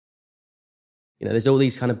there's all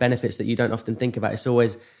these kind of benefits that you don't often think about. It's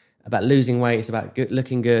always about losing weight. It's about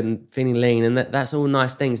looking good and feeling lean. And that's all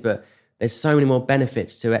nice things, but there's so many more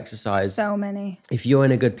benefits to exercise. So many. If you're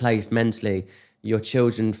in a good place mentally, your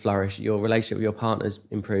children flourish, your relationship with your partners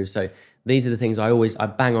improves. So these are the things I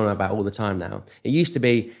bang on about all the time now. It used to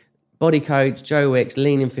be body coach, Joe Wicks,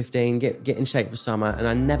 lean in 15, get in shape for summer. And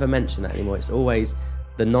I never mention that anymore. It's always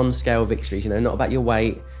the non-scale victories, not about your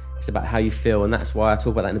weight. It's about how you feel. And that's why I talk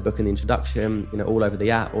about that in the book in the introduction, all over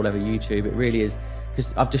the app, all over YouTube. It really is,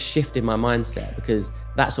 because I've just shifted my mindset, because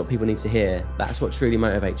that's what people need to hear. That's what truly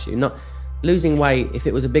motivates you. Not losing weight. If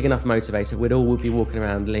it was a big enough motivator, we'd all be walking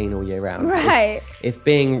around lean all year round. Right. If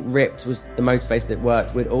being ripped was the motivator that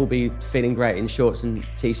worked, we'd all be feeling great in shorts and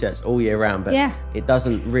t-shirts all year round. But it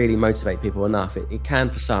doesn't really motivate people enough. It can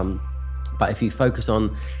for some, but if you focus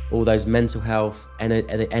on all those mental health,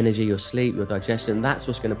 the energy, your sleep, your digestion, that's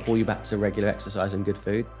what's going to pull you back to regular exercise and good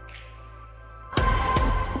food.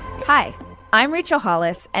 Hi, I'm Rachel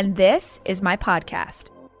Hollis, and this is my podcast.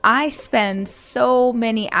 I spend so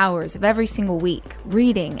many hours of every single week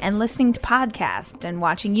reading and listening to podcasts and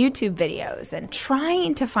watching YouTube videos and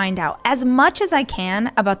trying to find out as much as I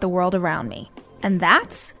can about the world around me. And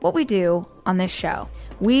that's what we do on this show.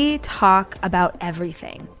 We talk about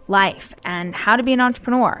everything, life and how to be an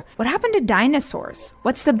entrepreneur. What happened to dinosaurs?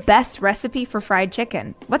 What's the best recipe for fried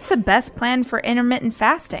chicken? What's the best plan for intermittent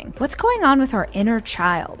fasting? What's going on with our inner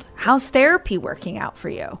child? How's therapy working out for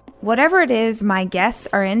you? Whatever it is my guests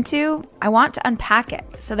are into, I want to unpack it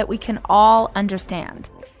so that we can all understand.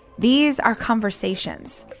 These are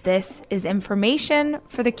conversations. This is information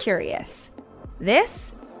for the curious.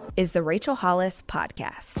 This is the Rachel Hollis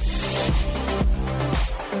Podcast.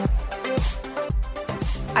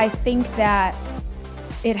 I think that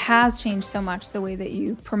it has changed so much the way that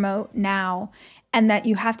you promote now, and that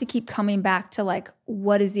you have to keep coming back to like,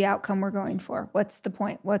 what is the outcome we're going for? What's the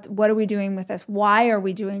point? What are we doing with this? Why are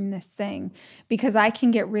we doing this thing? Because I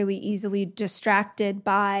can get really easily distracted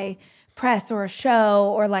by press or a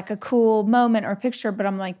show or like a cool moment or picture, but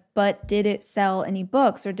I'm like, but did it sell any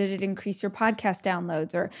books, or did it increase your podcast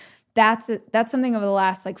downloads? Or that's something over the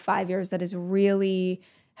last like 5 years that has really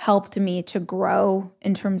helped me to grow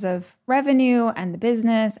in terms of revenue and the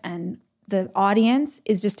business and the audience,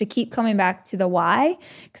 is just to keep coming back to the why.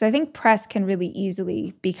 Because I think press can really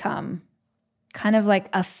easily become kind of like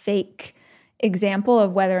a fake example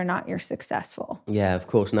of whether or not you're successful. Yeah, of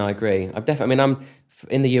course. No, I agree. I'm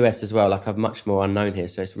in the US as well. Like, I'm much more unknown here,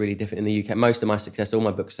 so it's really different in the UK. Most of my success, all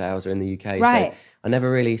my book sales are in the UK. Right. So I never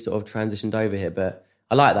really sort of transitioned over here, but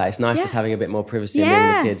I like that. It's nice just having a bit more privacy and being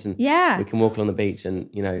with the kids, and we can walk along the beach and,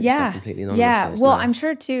 it's like completely anonymous. Yeah, so well, nice. I'm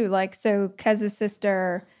sure too, like, so Kez's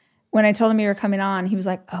sister, when I told him you were coming on, he was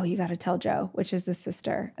like, oh, you got to tell Joe, which is the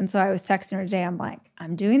sister. And so I was texting her today. I'm like,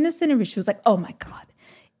 I'm doing this interview. She was like, oh my God,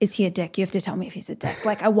 is he a dick? You have to tell me if he's a dick.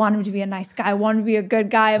 Like, I want him to be a nice guy. I want him to be a good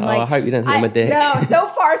guy. I'm like, I hope you don't think I'm a dick. No, so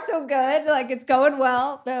far so good. Like, it's going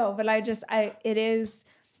well. No, but it is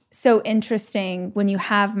so interesting when you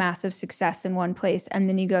have massive success in one place and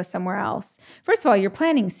then you go somewhere else. First of all, you're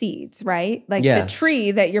planting seeds, right? Like the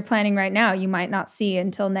tree that you're planting right now, you might not see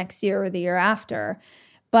until next year or the year after.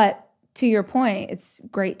 But to your point, it's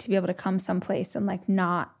great to be able to come someplace and like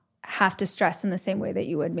not have to stress in the same way that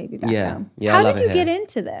you would maybe back home. Yeah, How did you get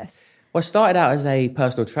into this? Well, I started out as a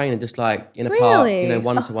personal trainer, just like in a park,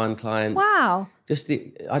 one-to-one clients. Wow.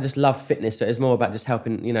 I just loved fitness, so it was more about just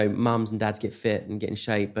helping, mums and dads get fit and get in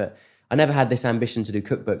shape. But I never had this ambition to do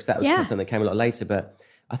cookbooks. That was something that came a lot later. But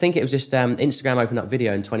I think it was just Instagram opened up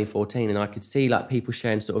video in 2014, and I could see like people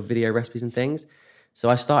sharing sort of video recipes and things. So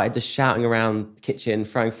I started just shouting around the kitchen,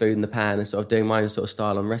 throwing food in the pan and sort of doing my own sort of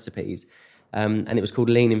style on recipes. And it was called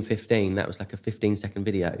Lean in 15. That was like a 15-second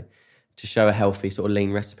video to show a healthy sort of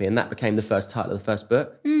lean recipe. And that became the first title of the first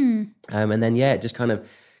book. And then, it just kind of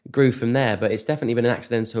grew from there. But it's definitely been an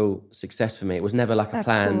accidental success for me. It was never like a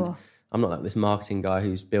planned... Cool. I'm not like this marketing guy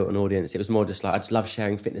who's built an audience. It was more just like, I just love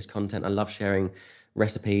sharing fitness content. I love sharing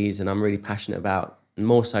recipes. And I'm really passionate about,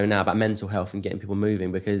 more so now, about mental health and getting people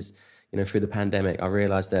moving, because, through the pandemic, I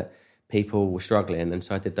realised that people were struggling, and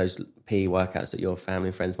so I did those PE workouts that your family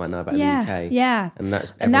and friends might know about in the UK. Yeah, and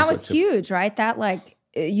that was huge, right? That like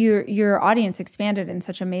your audience expanded in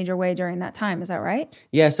such a major way during that time. Is that right?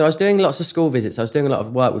 Yeah, so I was doing lots of school visits. I was doing a lot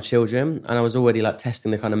of work with children, and I was already like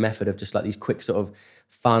testing the kind of method of just like these quick sort of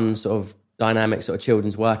fun, sort of dynamic sort of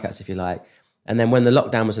children's workouts, if you like. And then when the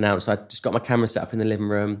lockdown was announced, I just got my camera set up in the living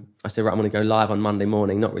room. I said, right, I'm going to go live on Monday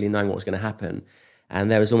morning, not really knowing what was going to happen. And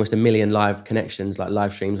there was almost 1 million live connections, like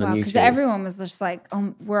live streams on YouTube. Because everyone was just like,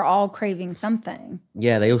 we're all craving something.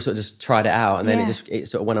 Yeah, they all sort of just tried it out. And then it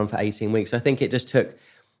sort of went on for 18 weeks. So I think it just took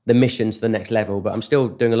the mission to the next level, but I'm still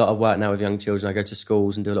doing a lot of work now with young children. I go to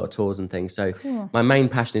schools and do a lot of tours and things. So my main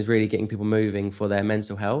passion is really getting people moving for their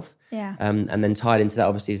mental health. Yeah. And then tied into that,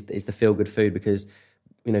 obviously, is the feel-good food, because,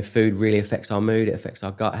 you know, food really affects our mood. It affects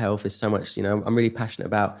our gut health. There's so much, you know, I'm really passionate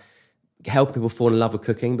about helping people fall in love with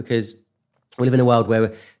cooking, because we live in a world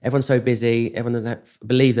where everyone's so busy. Everyone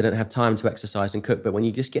believes they don't have time to exercise and cook. But when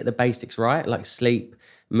you just get the basics right, like sleep,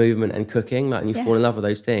 movement and cooking, like, and you fall in love with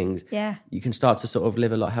those things, you can start to sort of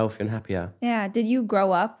live a lot healthier and happier. Yeah. Did you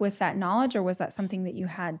grow up with that knowledge, or was that something that you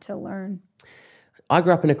had to learn? I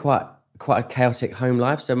grew up in a quite a chaotic home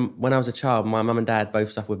life. So when I was a child, my mum and dad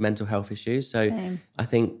both suffered with mental health issues. So Same. I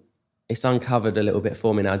think it's uncovered a little bit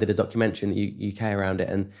for me now. I did a documentary in the UK around it,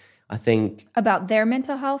 and I think... About their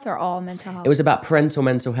mental health or all mental health? It was about parental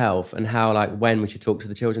mental health and how, like, when we should talk to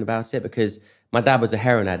the children about it, because my dad was a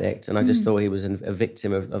heroin addict, and I just thought he was a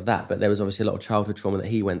victim of that. But there was obviously a lot of childhood trauma that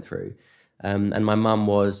he went through. And my mum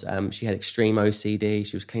was, she had extreme OCD.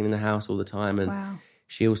 She was cleaning the house all the time. And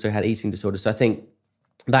she also had eating disorders. So I think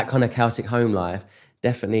that kind of chaotic home life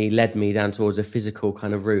definitely led me down towards a physical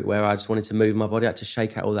kind of route where I just wanted to move my body. I had to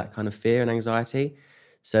shake out all that kind of fear and anxiety.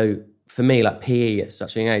 So for me, like, PE at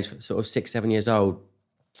such a young age, sort of 6-7 years old,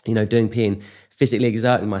 you know, doing PE and physically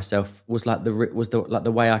exerting myself was like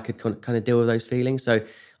the way I could kind of deal with those feelings. So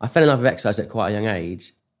I fell in love with exercise at quite a young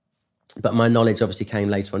age, but my knowledge obviously came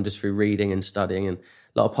later on just through reading and studying, and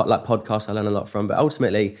a lot of podcasts I learned a lot from. But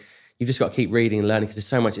ultimately, you've just got to keep reading and learning, because there's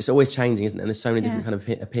so much, it's always changing, isn't it? And there's so many different kind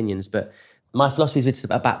of opinions. But my philosophy is just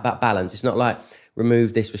about balance. It's not like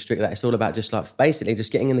remove this, restrict that. It's all about just like basically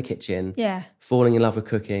just getting in the kitchen, falling in love with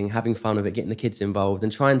cooking, having fun with it, getting the kids involved,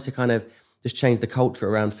 and trying to kind of just change the culture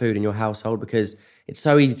around food in your household, because it's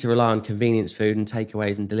so easy to rely on convenience food and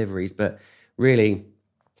takeaways and deliveries. But really,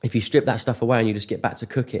 if you strip that stuff away and you just get back to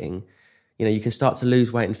cooking, you know, you can start to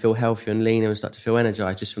lose weight and feel healthier and leaner and start to feel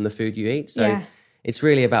energized just from the food you eat. So it's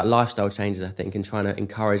really about lifestyle changes, I think, and trying to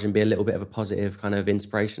encourage and be a little bit of a positive kind of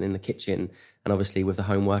inspiration in the kitchen, and obviously with the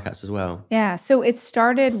home workouts as well. Yeah. So it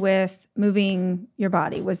started with moving your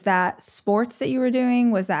body. Was that sports that you were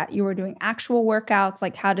doing? Was that you were doing actual workouts?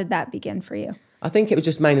 Like, how did that begin for you? I think it was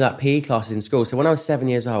just mainly like PE classes in school. So when I was 7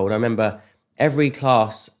 years old, I remember every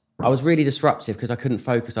class, I was really disruptive because I couldn't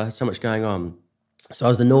focus. I had so much going on. So I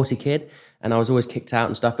was the naughty kid, and I was always kicked out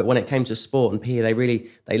and stuff. But when it came to sport and PE,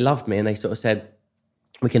 they loved me, and they sort of said,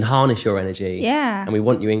 we can harness your energy, and we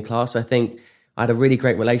want you in class. So I think I had a really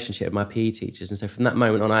great relationship with my PE teachers. And so from that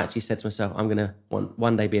moment on, I actually said to myself, I'm going to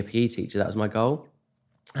one day be a PE teacher. That was my goal.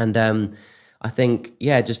 And I think,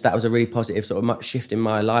 just that was a really positive sort of shift in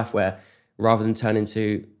my life, where rather than turn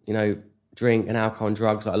into, you know, drink and alcohol and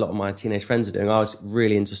drugs like a lot of my teenage friends are doing, I was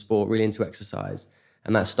really into sport, really into exercise.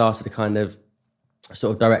 And that started a kind of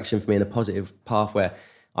sort of direction for me in a positive path where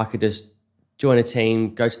I could just join a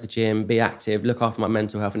team, go to the gym, be active, look after my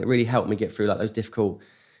mental health. And it really helped me get through like those difficult,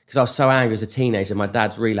 because I was so angry as a teenager. My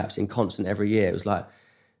dad's relapsing constant every year. It was like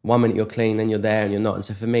 1 minute you're clean, then you're there and you're not. And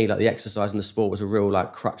so for me, like, the exercise and the sport was a real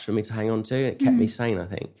like crutch for me to hang on to. It kept me sane, I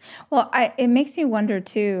think. Well, it makes me wonder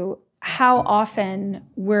too, how often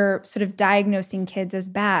we're sort of diagnosing kids as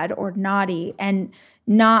bad or naughty and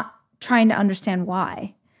not trying to understand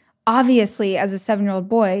why. Obviously, as a 7-year-old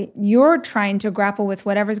boy, you're trying to grapple with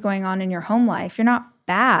whatever's going on in your home life. You're not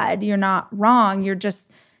bad. You're not wrong. You're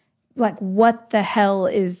just like, what the hell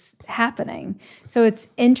is happening? So it's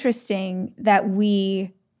interesting that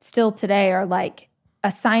we still today are like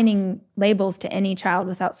assigning labels to any child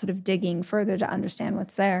without sort of digging further to understand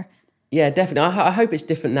what's there. Yeah, definitely. I hope it's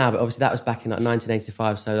different now, but obviously that was back in like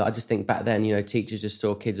 1985. So I just think back then, you know, teachers just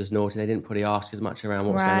saw kids as naughty. They didn't probably ask as much around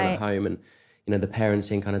what was going on at home and, you know, the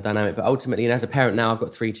parenting kind of dynamic. But ultimately, you know, as a parent now, I've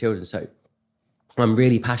got 3 children. So I'm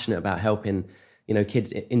really passionate about helping, you know,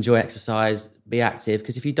 kids enjoy exercise, be active.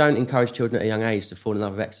 Because if you don't encourage children at a young age to fall in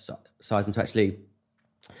love with exercise and to actually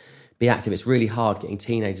be active, it's really hard getting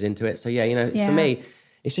teenagers into it. So yeah, you know, for me,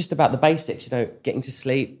 it's just about the basics, you know, getting to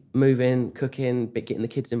sleep, moving, cooking, but getting the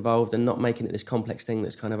kids involved and not making it this complex thing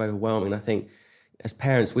that's kind of overwhelming. I think as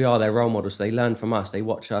parents, we are their role models. So they learn from us, they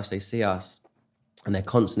watch us, they see us, and they're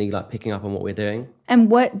constantly like picking up on what we're doing.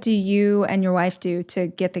 And what do you and your wife do to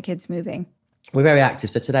get the kids moving? We're very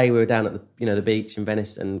active. So today we were down at the beach in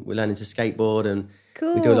Venice, and we're learning to skateboard, and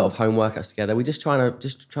we do a lot of home workouts together. We're just trying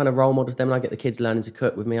to role model them, and I get the kids learning to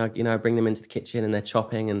cook with me. I bring them into the kitchen and they're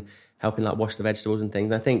chopping and helping like wash the vegetables and things.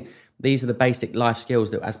 And I think these are the basic life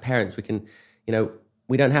skills that as parents we can, you know,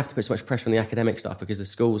 we don't have to put so much pressure on the academic stuff because the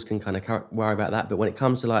schools can kind of worry about that. But when it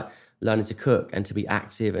comes to like learning to cook and to be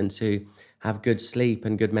active and to have good sleep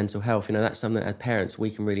and good mental health. You know, that's something that as parents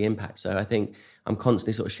we can really impact. So I think I'm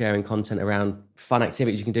constantly sort of sharing content around fun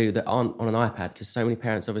activities you can do that aren't on an iPad, because so many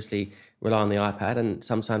parents obviously rely on the iPad, and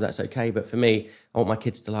sometimes that's okay. But for me, I want my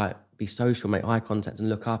kids to like be social, make eye contact and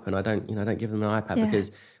look up, and I don't give them an iPad because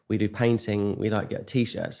we do painting, we like get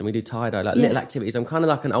t-shirts and we do tie-dye, like little activities. I'm kind of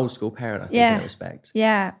like an old school parent, I think, in that respect.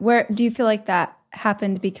 Yeah. Where do you feel like that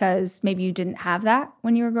happened because maybe you didn't have that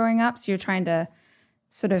when you were growing up, so you're trying to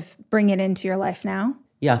sort of bring it into your life now?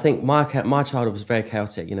 Yeah, I think my childhood was very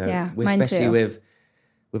chaotic, you know, especially with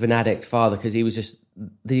an addict father, because he was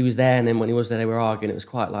there, and then when he was there, they were arguing. It was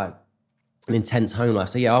quite like an intense home life.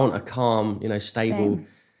 So yeah, I want a calm, you know, stable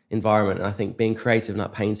environment. And I think being creative and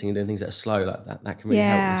like painting and doing things that are slow like that can really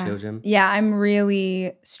help with children. Yeah, I'm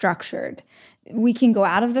really structured. We can go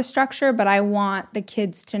out of the structure, but I want the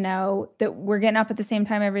kids to know that we're getting up at the same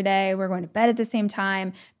time every day. We're going to bed at the same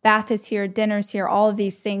time. Bath is here, dinner's here, all of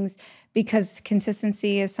these things, because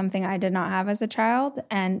consistency is something I did not have as a child,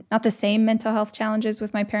 and not the same mental health challenges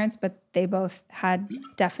with my parents, but they both had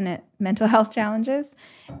definite mental health challenges.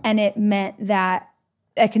 And it meant that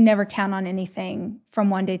I could never count on anything from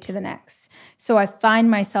one day to the next. So I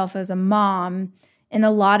find myself as a mom in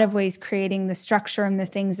a lot of ways creating the structure and the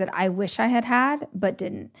things that I wish I had but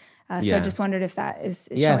didn't. So I just wondered if that is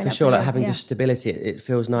showing for up sure. for Like having just stability, it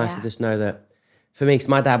feels nice to just know that. For me, because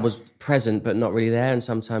my dad was present but not really there, and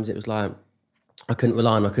sometimes it was like I couldn't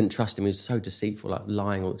rely on him, I couldn't trust him. He was so deceitful, like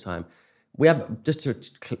lying all the time. We have, just to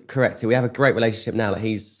correct it, we have a great relationship now. Like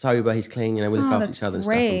he's sober, he's clean, you know, we look after each other and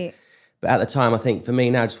stuff. But at the time, I think for me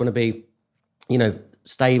now, I just want to be, you know,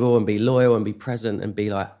 stable and be loyal and be present and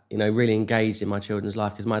be like, you know, really engaged in my children's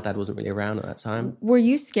life, because my dad wasn't really around at that time. Were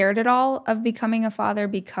you scared at all of becoming a father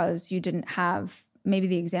because you didn't have maybe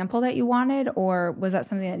the example that you wanted, or was that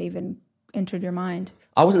something that even entered your mind?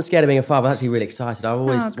 I wasn't scared of being a father. I was actually really excited. I've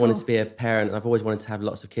always wanted to be a parent, and I've always wanted to have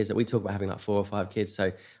lots of kids. That we talk about having like 4 or 5 kids, so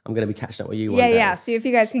I'm going to be catching up with you one day. Yeah, see if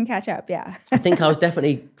you guys can catch up, I think I was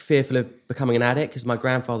definitely fearful of becoming an addict, because my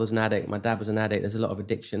grandfather was an addict, my dad was an addict. There's a lot of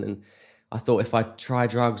addiction, and I thought if I try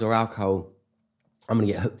drugs or alcohol, I'm going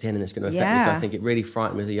to get hooked in and it's going to affect me. So I think it really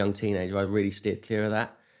frightened me as a young teenager. I really steered clear of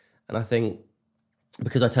that. And I think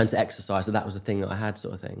because I turned to exercise, that was the thing that I had,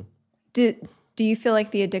 sort of thing. Do you feel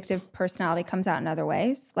like the addictive personality comes out in other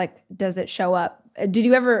ways? Like, does it show up? Have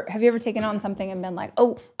you ever taken on something and been like,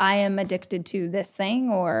 oh, I am addicted to this thing?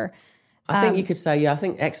 Or I think you could say, I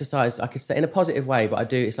think exercise, I could say in a positive way, but I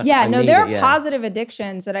do, it's like, there are positive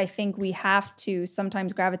addictions that I think we have to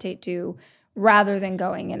sometimes gravitate to rather than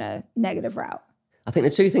going in a negative route. I think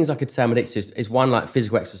the 2 things I could say I'm addicted to is 1, like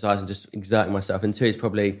physical exercise and just exerting myself, and 2 is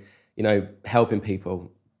probably, you know, helping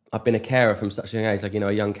people. I've been a carer from such a young age, like, you know,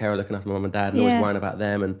 a young carer looking after my mum and dad and always worrying about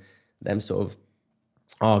them and them sort of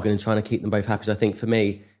arguing and trying to keep them both happy. So I think for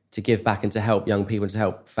me, to give back and to help young people and to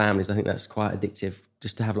help families, I think that's quite addictive,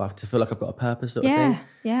 just to have like, to feel like I've got a purpose sort of thing.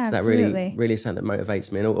 Yeah, so absolutely. That really is something that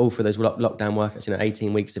motivates me. And all for those lockdown workouts, you know,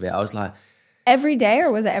 18 weeks of it, I was like... Every day,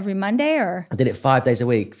 or was it every Monday? Or I did it 5 days a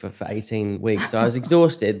week for 18 weeks. So I was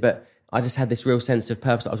exhausted, but I just had this real sense of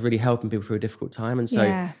purpose. I was really helping people through a difficult time. And so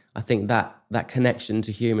I think that connection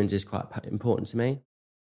to humans is quite important to me.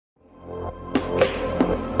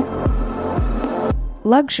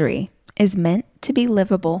 Luxury is meant to be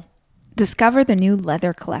livable. Discover the new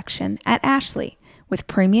leather collection at Ashley with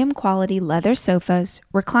premium quality leather sofas,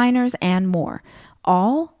 recliners, and more,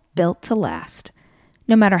 all built to last.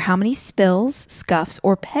 No matter how many spills, scuffs,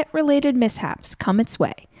 or pet-related mishaps come its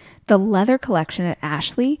way, the leather collection at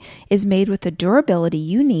Ashley is made with the durability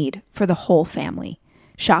you need for the whole family.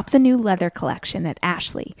 Shop the new leather collection at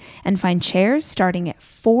Ashley and find chairs starting at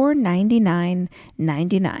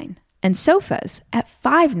 $499.99 and sofas at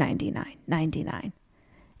 $599.99.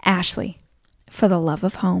 Ashley, for the love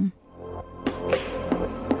of home.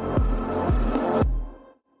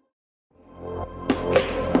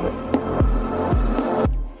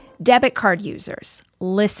 Debit card users,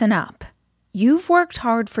 listen up. You've worked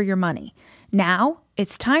hard for your money. Now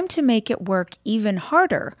it's time to make it work even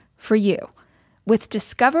harder for you. With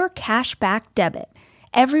Discover Cashback Debit,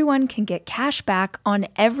 everyone can get cash back on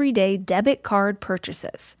everyday debit card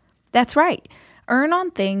purchases. That's right. Earn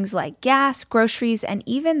on things like gas, groceries, and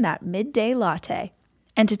even that midday latte.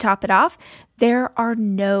 And to top it off, there are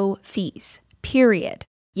no fees, period.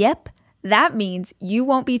 Yep, that means you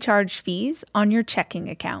won't be charged fees on your checking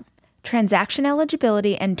account. Transaction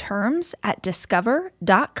eligibility and terms at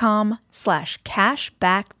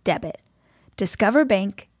discover.com/cashbackdebit. Discover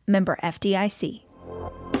Bank, member FDIC.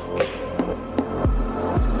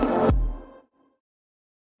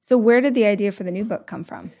 So where did the idea for the new book come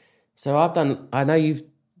from? So I know you've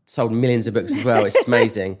sold millions of books as well. It's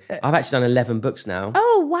amazing. I've actually done 11 books now.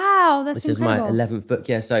 Oh, wow. That's incredible. This is my 11th book.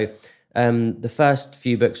 Yeah. So the first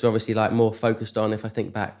few books were obviously like more focused on, if I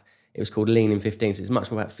think back, it was called Lean in 15. So it's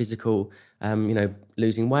much more about physical,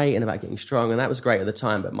 losing weight and about getting strong. And that was great at the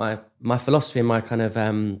time. But my philosophy and my kind of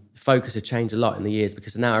focus had changed a lot in the years,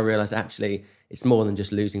 because now I realize actually it's more than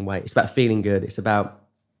just losing weight. It's about feeling good. It's about,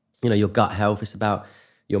 your gut health. It's about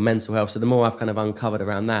your mental health. So the more I've kind of uncovered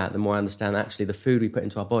around that, the more I understand actually the food we put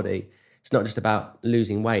into our body, it's not just about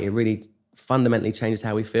losing weight. It really fundamentally changes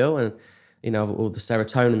how we feel. And, all the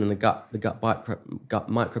serotonin and the gut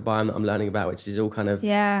microbiome that I'm learning about, which is all kind of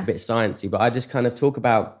a bit sciencey. But I just kind of talk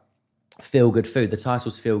about feel-good food. The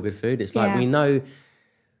title's feel-good food. It's like we know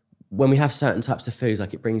when we have certain types of foods,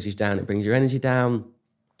 like it brings you down, it brings your energy down.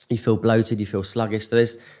 You feel bloated, you feel sluggish. So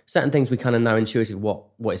there's certain things we kind of know intuitively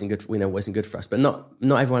what isn't good. We know what isn't good for us, but not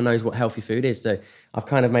everyone knows what healthy food is. So I've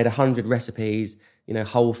kind of made 100 recipes,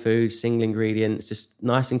 whole food, single ingredients, just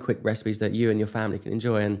nice and quick recipes that you and your family can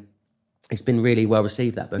enjoy. And it's been really well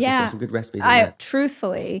received, that book. It's got some good recipes in there.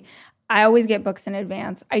 Truthfully, I always get books in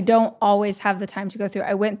advance. I don't always have the time to go through.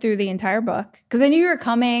 I went through the entire book because I knew you were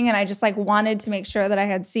coming, and I just wanted to make sure that I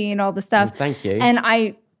had seen all the stuff. Thank you. And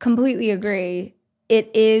I completely agree.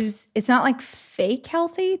 It's not like fake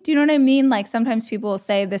healthy. Do you know what I mean? Like sometimes people will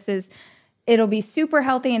say it'll be super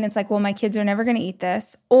healthy, and it's like, well, my kids are never going to eat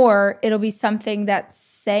this. Or it'll be something that's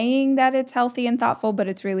saying that it's healthy and thoughtful, but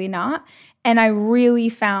it's really not. And I really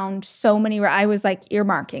found so many, I was like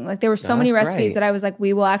earmarking. Like there were so many recipes that I was like,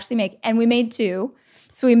 we will actually make. And we made 2.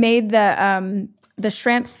 So we made the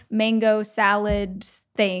shrimp mango salad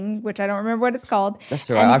thing, which I don't remember what it's called. That's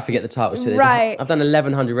all right. I forget the titles too. Right. I've done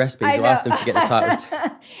 1,100 recipes, so I often forget the titles.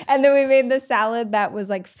 And then we made the salad that was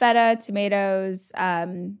like feta, tomatoes,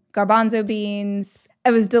 garbanzo beans.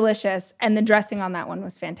 It was delicious. And the dressing on that one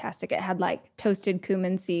was fantastic. It had like toasted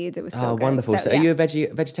cumin seeds. It was so good. Wonderful. So are you a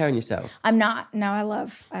vegetarian yourself? I'm not. No, I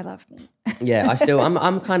love meat. Yeah,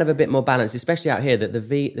 I'm kind of a bit more balanced, especially out here, that the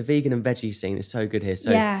vegan and veggie scene is so good here.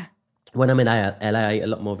 So when I'm in LA, I eat a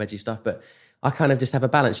lot more veggie stuff, but I kind of just have a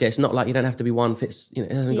balance. Yeah, it's not like you don't have to be one fits,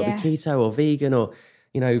 it hasn't got to be keto or vegan or,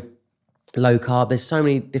 low carb. There's so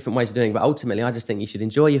many different ways of doing it. But ultimately, I just think you should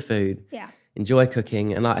enjoy your food, enjoy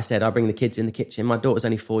cooking. And like I said, I bring the kids in the kitchen. My daughter's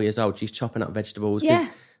only 4 years old. She's chopping up vegetables. Yeah.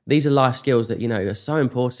 These are life skills that, are so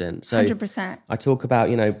important. So 100%. I talk about,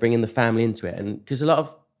 bringing the family into it. And because a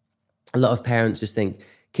lot of parents just think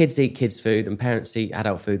kids eat kids' food and parents eat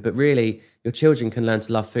adult food. But really, your children can learn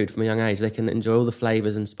to love food from a young age. They can enjoy all the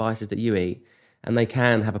flavors and spices that you eat. And they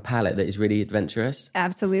can have a palate that is really adventurous.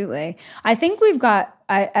 Absolutely. I think we've got,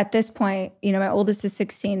 at this point, my oldest is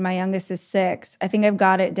 16, my youngest is 6. I think I've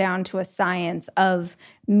got it down to a science of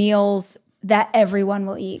meals that everyone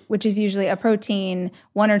will eat, which is usually a protein,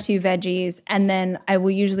 1 or 2 veggies, and then I will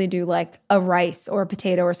usually do like a rice or a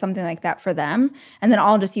potato or something like that for them. And then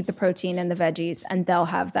I'll just eat the protein and the veggies, and they'll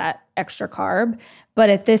have that extra carb. But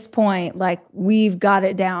at this point, like we've got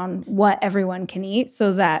it down what everyone can eat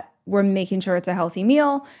so that we're making sure it's a healthy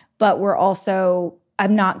meal, but we're also,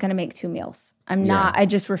 I'm not going to make 2 meals. I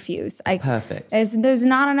just refuse. Perfect. There's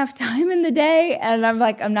not enough time in the day. And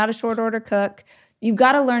I'm not a short order cook. You've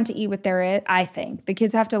got to learn to eat what there is. I think the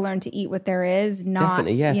kids have to learn to eat what there is, not,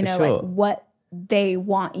 like what they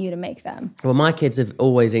want you to make them. Well, my kids have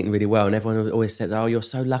always eaten really well, and everyone always says, oh, you're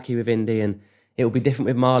so lucky with Indy, and it will be different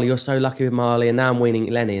with Marley. You're so lucky with Marley. And now I'm weaning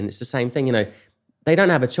Lenny. And it's the same thing, they don't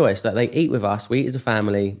have a choice. Like they eat with us, we eat as a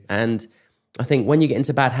family. And I think when you get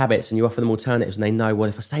into bad habits and you offer them alternatives and they know, well,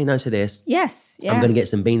 if I say no to this, I'm going to get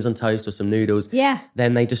some beans on toast or some noodles. Yeah.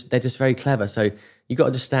 Then they're just very clever. So you got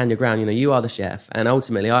to just stand your ground. You are the chef. And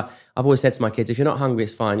ultimately, I've always said to my kids, if you're not hungry,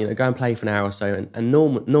 it's fine. Go and play for an hour or so. And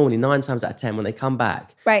normally 9 times out of 10, when they come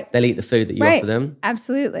back, they'll eat the food that you offer them.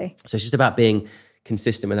 Absolutely. So it's just about being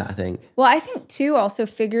consistent with that, I think. Well, I think too, also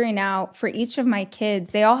figuring out for each of my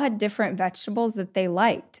kids, they all had different vegetables that they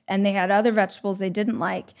liked, and they had other vegetables they didn't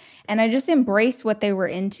like. And I just embraced what they were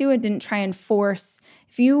into and didn't try and force.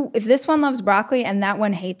 If this one loves broccoli and that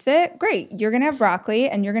one hates it, great. You're going to have broccoli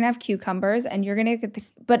and you're going to have cucumbers and you're going to get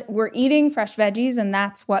but we're eating fresh veggies, and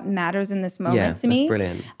that's what matters in this moment to me.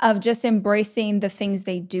 Brilliant. Of just embracing the things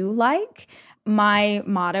they do like. My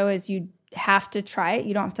motto is you have to try it.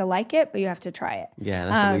 You don't have to like it, but you have to try it. Yeah,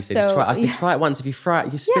 that's what we say. Just try it. I said, try it once. If you fry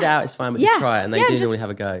it, you spit it out, it's fine, but you try it. And they do normally have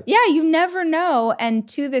a go. Yeah, you never know. And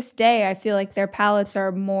to this day, I feel like their palates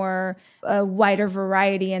are more a wider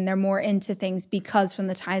variety, and they're more into things because from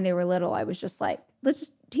the time they were little, I was just like,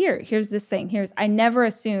 here's this thing. I never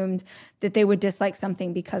assumed that they would dislike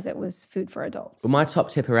something because it was food for adults. Well, my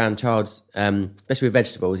top tip around child's, especially with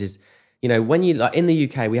vegetables, is you know, when you like in the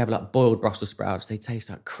UK, we have like boiled Brussels sprouts. They taste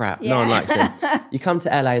like crap. No one likes them. You come to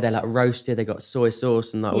LA, they're like roasted. They got soy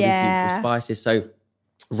sauce and like all these beautiful spices. So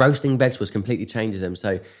roasting vegetables completely changes them.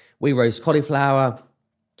 So we roast cauliflower,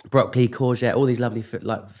 broccoli, courgette, all these lovely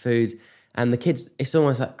foods. And the kids, it's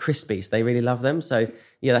almost like crispy. So they really love them. So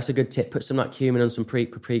yeah, that's a good tip. Put some like cumin and some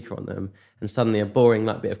paprika on them. And suddenly a boring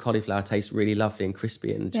like bit of cauliflower tastes really lovely and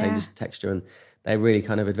crispy and changes texture. And they're really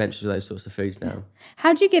kind of adventurous with those sorts of foods now.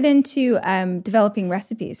 How'd you get into developing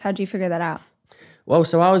recipes? How'd you figure that out? Well,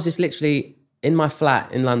 so I was just literally in my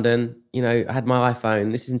flat in London. You know, I had my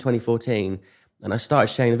iPhone. This is in 2014. And I started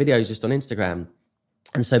sharing the videos just on Instagram.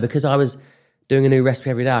 And so because I was doing a new recipe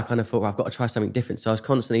every day, I kind of thought, well, I've got to try something different. So I was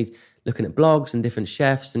constantly looking at blogs and different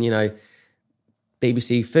chefs and, you know,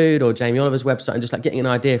 BBC Food or Jamie Oliver's website and just like getting an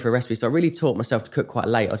idea for a recipe. So I really taught myself to cook quite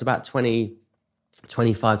late. I was about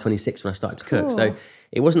 25, 26 when I started to cook. So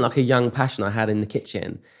it wasn't like a young passion I had in the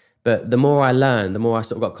kitchen. But the more I learned, the more I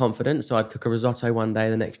sort of got confident. So I'd cook a risotto one day,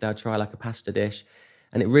 the next day I'd try like a pasta dish.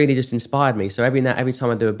 And it really just inspired me. So every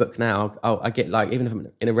time I do a book now, I get like, even if I'm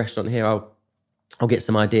in a restaurant here, I'll get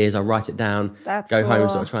some ideas, I'll write it down, go home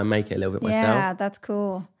and sort of try and make it a little bit myself. Yeah, that's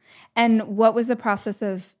cool. And what was the process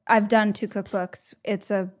of, I've done 2 cookbooks.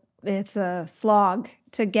 It's a slog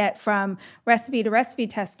to get from recipe to recipe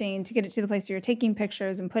testing to get it to the place where you're taking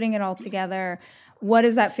pictures and putting it all together. What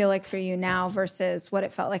does that feel like for you now versus what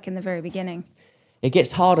it felt like in the very beginning? It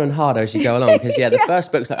gets harder and harder as you go along because, the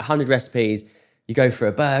first book's like 100 recipes. You go for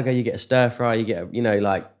a burger, you get a stir fry, you get,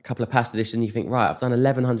 like a couple of pasta dishes and you think, right, I've done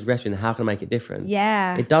 1,100 recipes and how can I make it different?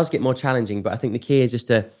 Yeah. It does get more challenging, but I think the key is just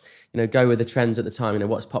to, go with the trends at the time,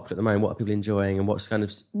 what's popular at the moment, what are people enjoying and what's kind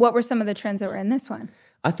of... What were some of the trends that were in this one?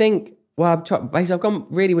 I think, I've gone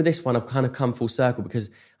really with this one, I've kind of come full circle because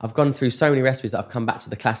I've gone through so many recipes that I've come back to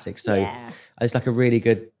the classics. So there's like a really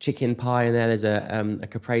good chicken pie in there. There's a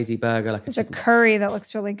caprese burger. There's a curry that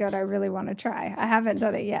looks really good. I really want to try. I haven't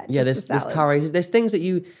done it yet. Yeah, there's curries. There's things that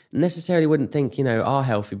you necessarily wouldn't think, are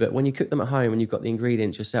healthy, but when you cook them at home and you've got the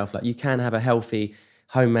ingredients yourself, like you can have a healthy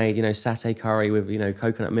homemade, satay curry with,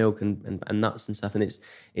 coconut milk and nuts and stuff. And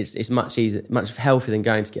it's much easier, much healthier than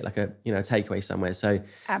going to get like a, takeaway somewhere. So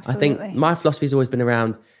absolutely. I think my philosophy has always been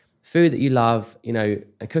around food that you love, and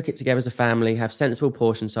cook it together as a family, have sensible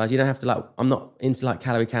portion size. You don't have to I'm not into like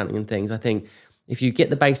calorie counting and things. I think if you get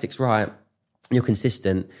the basics right, you're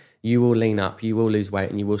consistent, you will lean up, you will lose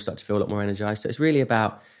weight and you will start to feel a lot more energized. So it's really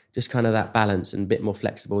about just kind of that balance and a bit more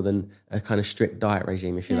flexible than a kind of strict diet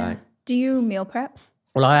regime, if you like. Do you meal prep?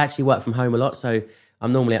 Well, I actually work from home a lot, so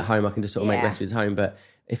I'm normally at home. I can just sort of make recipes at home. But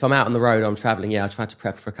if I'm out on the road, I'm traveling, I try to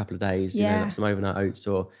prep for a couple of days, like some overnight oats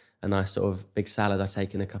or a nice sort of big salad I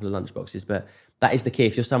take in a couple of lunch boxes. But that is the key.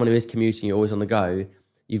 If you're someone who is commuting, you're always on the go,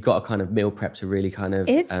 you've got a kind of meal prep to really kind of...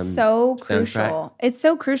 It's so crucial. It's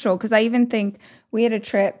so crucial because I even think we had a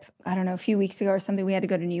trip, I don't know, a few weeks ago or something, we had to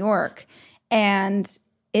go to New York. And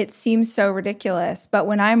it seems so ridiculous, but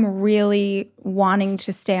when I'm really wanting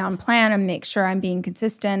to stay on plan and make sure I'm being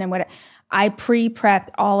consistent and I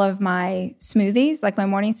pre-prepped all of my smoothies, like my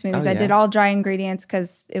morning smoothies. I did all dry ingredients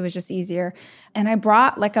because it was just easier. And I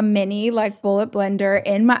brought like a mini bullet blender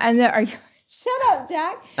in my, shut up,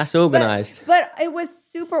 Jack. That's organized. But it was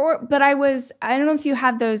super, I don't know if you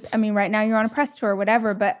have those. I mean, right now you're on a press tour or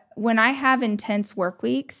whatever, but when I have intense work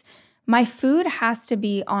weeks, my food has to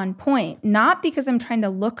be on point, not because I'm trying to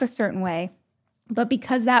look a certain way, but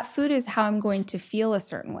because that food is how I'm going to feel a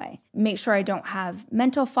certain way. Make sure I don't have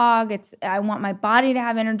mental fog. I want my body to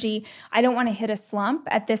have energy. I don't want to hit a slump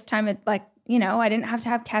at this time. I didn't have to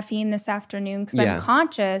have caffeine this afternoon because I'm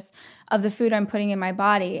conscious of the food I'm putting in my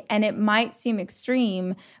body. And it might seem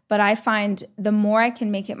extreme, but I find the more I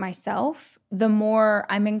can make it myself, the more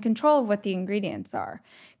I'm in control of what the ingredients are.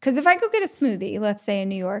 Because if I go get a smoothie, let's say in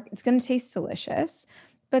New York, it's going to taste delicious,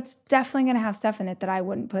 but it's definitely going to have stuff in it that I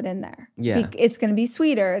wouldn't put in there. Yeah. It's going to be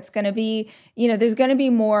sweeter. It's going to be, there's going to be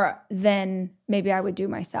more than maybe I would do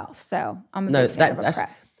myself. So I'm a big fan of a prep.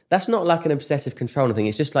 That's not like an obsessive controlling thing.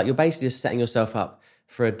 It's just like you're basically just setting yourself up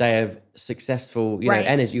for a day of successful,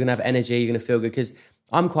 energy. You're going to have energy. You're going to feel good. Because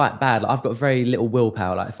I'm quite bad. I've got very little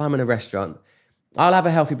willpower. Like if I'm in a restaurant, I'll have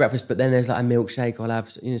a healthy breakfast, but then there's like a milkshake. I'll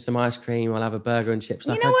have some ice cream. I'll have a burger and chips.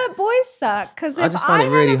 You know what? Boys suck. Because if I just find it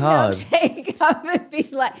really hard. Milkshake, I would be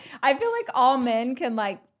like, I feel like all men can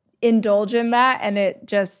indulge in that, and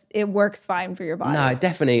it works fine for your body. No,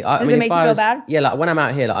 definitely. Does it make you feel bad? Yeah, like when I'm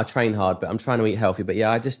out here, I train hard, but I'm trying to eat healthy. But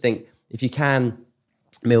yeah, I just think if you can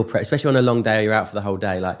meal prep, especially on a long day, you're out for the whole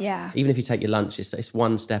day. Even if you take your lunch, it's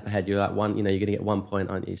one step ahead. You're like you're going to get 1 point,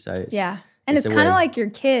 aren't you? So And it's kind of like your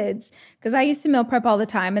kids, because I used to meal prep all the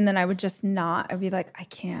time and then I would just not. I'd be like, I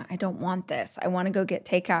can't. I don't want this. I want to go get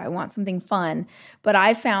takeout. I want something fun. But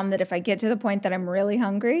I found that if I get to the point that I'm really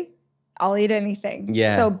hungry, I'll eat anything.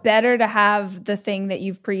 Yeah. So better to have the thing that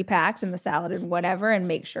you've pre-packed and the salad and whatever and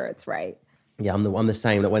make sure it's right. Yeah, I'm the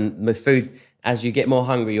same. That when the food, as you get more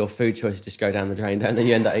hungry, your food choices just go down the drain, and then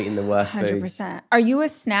you end up eating the worst 100%. foods. Are you a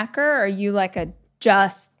snacker? Or are you like a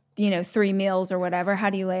just 3 meals or whatever?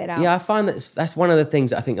 How do you lay it out? Yeah, I find that's one of the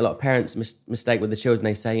things that I think a lot of parents mistake with the children.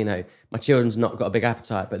 They say, my children's not got a big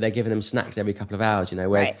appetite, but they're giving them snacks every couple of hours,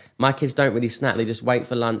 whereas my kids don't really snack. They just wait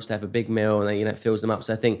for lunch, they have a big meal, and it fills them up.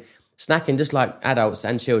 So I think snacking, just like adults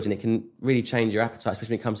and children, it can really change your appetite,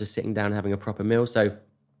 especially when it comes to sitting down and having a proper meal. So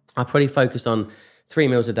I probably focus on 3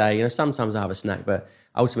 meals a day. Sometimes I have a snack, but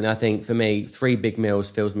ultimately I think for me, 3 big meals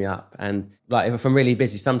fills me up. And like if I'm really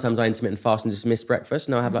busy, sometimes I intermittent fast and just miss breakfast.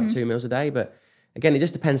 And I have like 2 meals a day. But again, it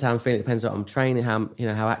just depends how I'm feeling. It depends on what I'm training,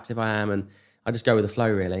 how active I am, and I just go with the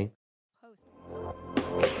flow really.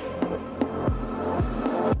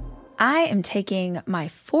 I am taking my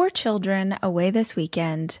 4 children away this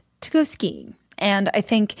weekend to go skiing. And I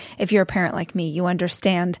think if you're a parent like me, you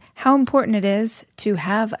understand how important it is to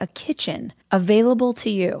have a kitchen available to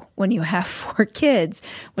you when you have 4 kids,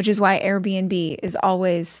 which is why Airbnb is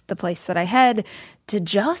always the place that I head to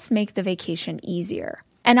just make the vacation easier.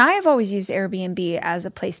 And I have always used Airbnb as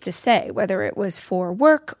a place to stay, whether it was for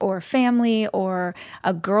work or family or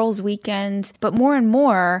a girls' weekend. But more and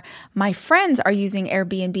more, my friends are using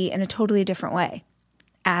Airbnb in a totally different way,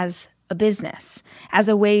 as a business, as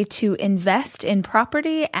a way to invest in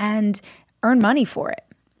property and earn money for it.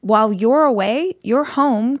 While you're away, your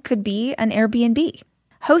home could be an Airbnb.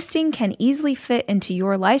 Hosting can easily fit into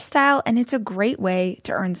your lifestyle, and it's a great way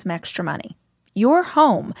to earn some extra money. Your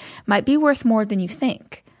home might be worth more than you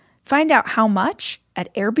think. Find out how much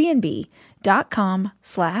at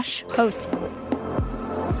airbnb.com/host.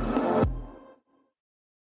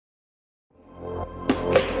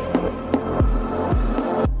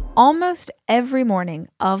 Almost every morning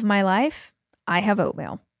of my life, I have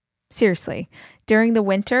oatmeal. Seriously, during the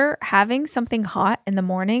winter, having something hot in the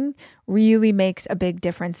morning really makes a big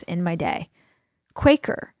difference in my day.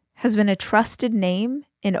 Quaker has been a trusted name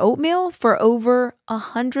in oatmeal for over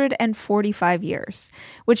 145 years,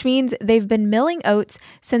 which means they've been milling oats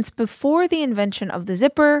since before the invention of the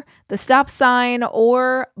zipper, the stop sign,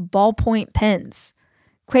 or ballpoint pens.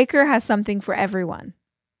 Quaker has something for everyone,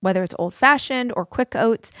 whether it's old-fashioned or quick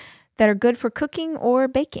oats that are good for cooking or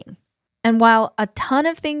baking. And while a ton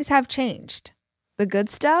of things have changed, the good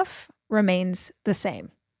stuff remains the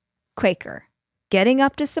same. Quaker, getting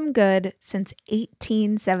up to some good since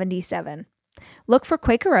 1877. Look for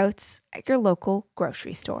Quaker Oats at your local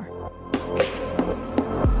grocery store.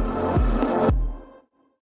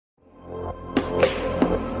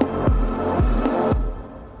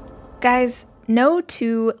 Guys, no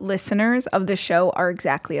 2 listeners of the show are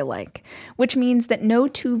exactly alike, which means that no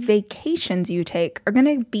 2 vacations you take are going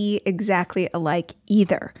to be exactly alike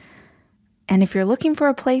either. And if you're looking for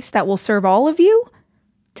a place that will serve all of you,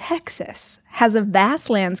 Texas has a vast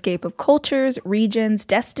landscape of cultures, regions,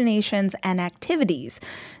 destinations, and activities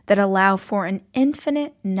that allow for an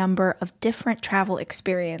infinite number of different travel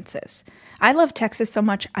experiences. I love Texas so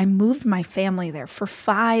much, I moved my family there for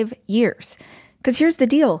 5 years. Because here's the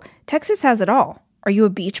deal, Texas has it all. Are you a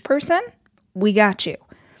beach person? We got you.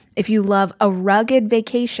 If you love a rugged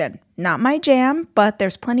vacation, not my jam, but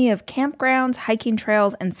there's plenty of campgrounds, hiking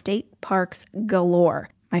trails, and state parks galore.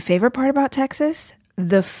 My favorite part about Texas?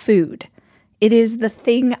 The food. It is the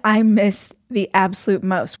thing I miss the absolute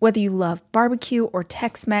most. Whether you love barbecue or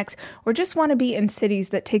Tex-Mex or just want to be in cities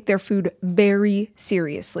that take their food very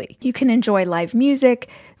seriously. You can enjoy live music,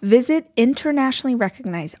 visit internationally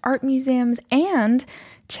recognized art museums, and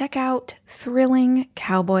check out thrilling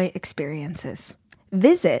cowboy experiences.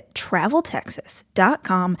 Visit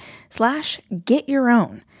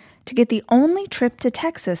traveltexas.com/getyourown to get the only trip to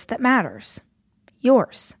Texas that matters.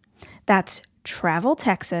 Yours. That's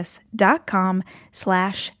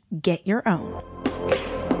traveltexas.com/getyourown.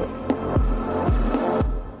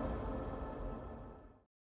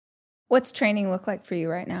 What's training look like for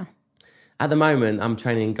you right now? At the moment, I'm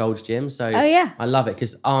training in Gold's Gym, so I love it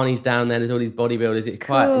because Arnie's down there. There's all these bodybuilders. It's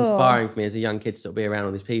quite inspiring for me as a young kid to sort of be around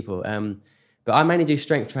all these people. But I mainly do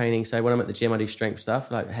strength training. So when I'm at the gym, I do strength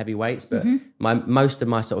stuff like heavy weights. But most of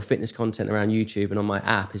my sort of fitness content around YouTube and on my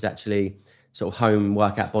app is actually sort of home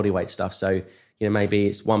workout bodyweight stuff. So maybe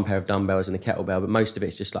it's 1 pair of dumbbells and a kettlebell, but most of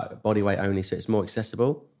it's just like bodyweight only, so it's more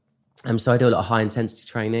accessible. So I do a lot of high intensity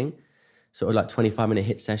training, sort of like 25-minute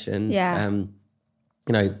HIIT sessions.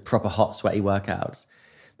 Proper hot, sweaty workouts.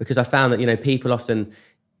 because I found that, you know, people often,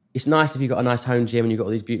 it's nice if you've got a nice home gym and you've got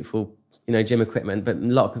all these beautiful, you know, gym equipment, but a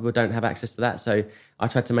lot of people don't have access to that. So I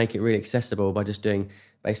tried to make it really accessible by just doing,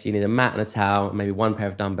 basically you need a mat and a towel and maybe one pair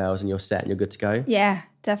of dumbbells and you're set and you're good to go. Yeah,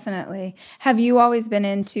 definitely. Have you always been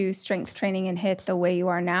into strength training and HIIT the way you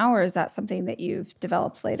are now, or is that something that you've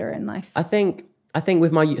developed later in life? I think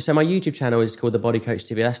with my YouTube channel is called the Body Coach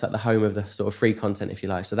TV. That's like the home of the sort of free content, if you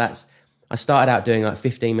like. So I started out doing like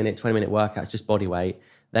 15-minute, 20-minute workouts, just body weight.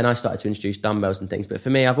 Then I started to introduce dumbbells and things. But for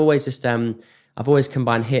me, I've always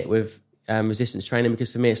combined HIIT with resistance training,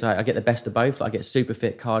 because for me, it's like I get the best of both. Like I get super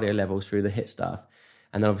fit cardio levels through the HIIT stuff,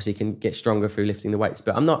 and then obviously can get stronger through lifting the weights.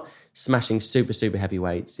 But I'm not smashing super, super heavy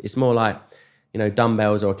weights. It's more like, you know,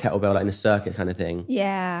 dumbbells or a kettlebell, like in a circuit kind of thing.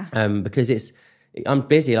 Yeah. Because I'm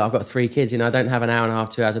busy. Like I've got 3 kids, you know, I don't have an hour and a half,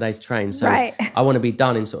 2 hours a day to train. So right. I want to be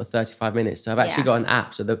done in sort of 35 minutes. So I've actually got an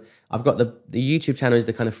app. So I've got the YouTube channel is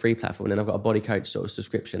the kind of free platform. And then I've got a Body Coach sort of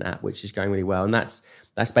subscription app, which is going really well. And that's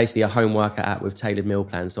basically a home workout app with tailored meal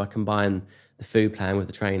plans. So I combine the food plan with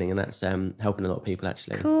the training, and that's helping a lot of people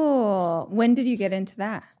actually. Cool. When did you get into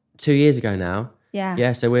that? 2 years ago now. Yeah.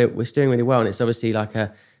 Yeah. So we're doing really well. And it's obviously like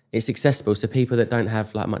it's accessible. So people that don't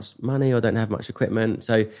have like much money or don't have much equipment.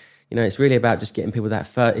 So, you know, it's really about just getting people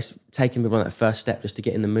it's taking people on that first step just to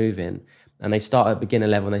get in the move in. And they start at beginner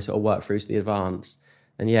level and they sort of work through to the advanced.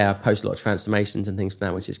 And yeah, I post a lot of transformations and things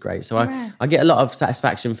now, which is great. So I get a lot of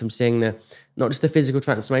satisfaction from seeing not just the physical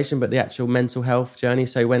transformation, but the actual mental health journey.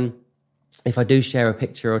 So if I do share a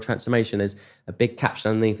picture or transformation, there's a big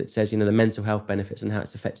caption underneath that says, you know, the mental health benefits and how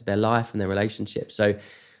it's affected their life and their relationships. So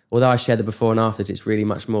although I share the before and afters, it's really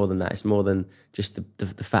much more than that. It's more than just the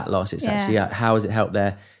fat loss. It's actually how has it helped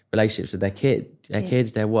their relationships with their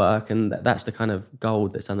kids, their work, and that's the kind of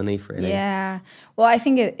gold that's underneath really. Yeah. Well, I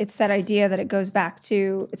think it's that idea that it goes back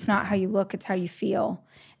to, it's not how you look, it's how you feel.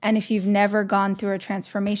 And if you've never gone through a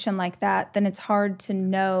transformation like that, then it's hard to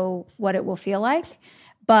know what it will feel like.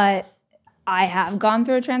 But I have gone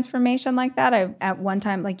through a transformation like that. I, at one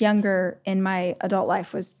time, like younger in my adult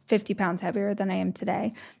life, was 50 pounds heavier than I am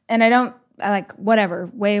today. And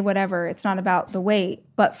weigh whatever. It's not about the weight.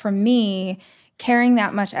 But for me, carrying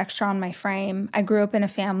that much extra on my frame, I grew up in a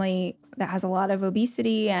family that has a lot of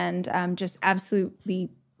obesity and just absolutely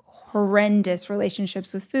horrendous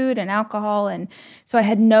relationships with food and alcohol. And so I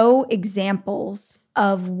had no examples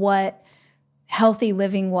of what healthy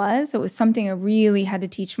living was. It was something I really had to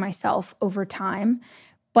teach myself over time.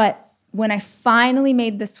 But when I finally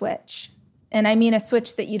made the switch, and I mean a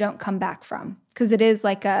switch that you don't come back from, because it is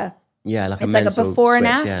like a before and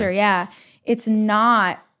after. Yeah. It's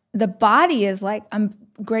not, the body is like, I'm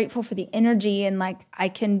grateful for the energy and like I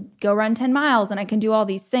can go run 10 miles and I can do all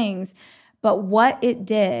these things. But what it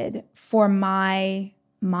did for my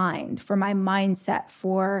mind, for my mindset,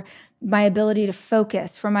 for my ability to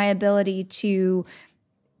focus, for my ability to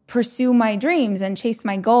pursue my dreams and chase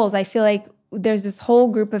my goals, I feel like there's this whole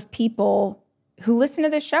group of people who listen to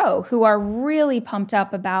the show who are really pumped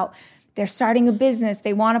up about they're starting a business,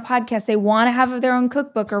 they want a podcast, they want to have their own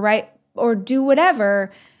cookbook or write or do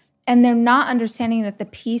whatever. And they're not understanding that the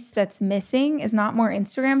piece that's missing is not more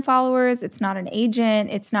Instagram followers. It's not an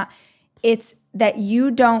agent. It's that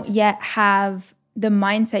you don't yet have the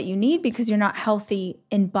mindset you need because you're not healthy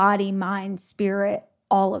in body, mind, spirit,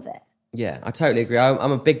 all of it. Yeah, I totally agree.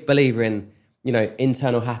 I'm a big believer in, you know,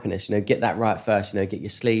 internal happiness. You know, get that right first. You know, get your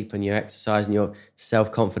sleep and your exercise and your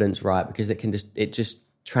self-confidence right, because it just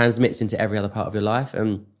transmits into every other part of your life.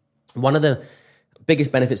 And one of the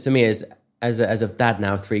biggest benefits to me is, as a dad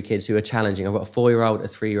now of 3 kids who are challenging. I've got a 4-year-old, a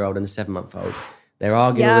 3-year-old, and a 7-month-old. They're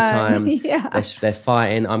arguing all the time. They're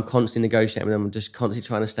fighting. I'm constantly negotiating with them. I'm just constantly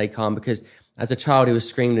trying to stay calm, because as a child who was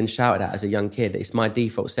screamed and shouted at as a young kid, it's my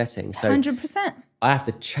default setting. So 100%. I have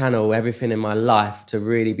to channel everything in my life to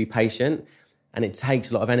really be patient, and it takes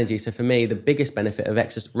a lot of energy. So for me, the biggest benefit of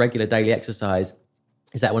regular daily exercise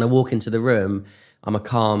is that when I walk into the room, I'm a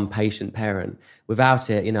calm, patient parent.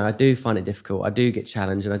 Without it, you know, I do find it difficult. I do get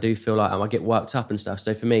challenged and I do feel like I get worked up and stuff.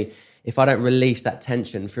 So for me, if I don't release that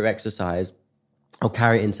tension through exercise, I'll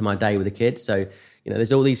carry it into my day with the kids. So, you know,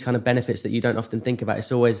 there's all these kind of benefits that you don't often think about.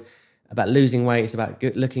 It's always about losing weight. It's about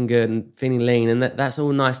looking good and feeling lean. And that's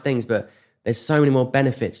all nice things, but there's so many more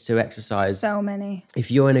benefits to exercise. So many.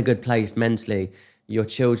 If you're in a good place mentally, your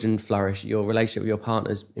children flourish, your relationship with your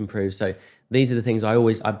partners improves. So these are the things I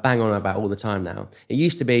bang on about all the time now. It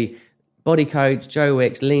used to be Body Coach, Joe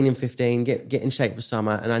Wicks, lean in 15, get in shape for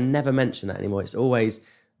summer. And I never mention that anymore. It's always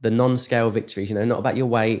the non-scale victories, you know, not about your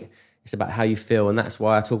weight. It's about how you feel. And that's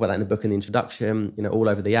why I talk about that in the book and the introduction, you know, all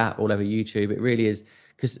over the app, all over YouTube. It really is,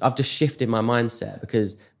 because I've just shifted my mindset,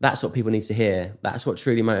 because that's what people need to hear. That's what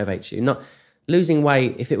truly motivates you. losing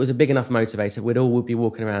weight, if it was a big enough motivator, we'd all be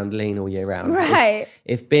walking around lean all year round. Right.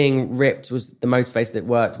 If being ripped was the motivator that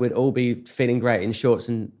worked, we'd all be feeling great in shorts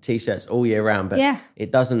and T-shirts all year round. But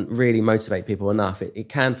it doesn't really motivate people enough. It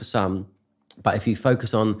can for some. But if you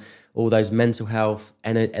focus on all those mental health,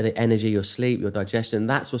 the energy, your sleep, your digestion,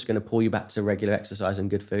 that's what's going to pull you back to regular exercise and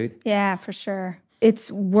good food. Yeah, for sure.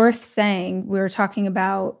 It's worth saying, we were talking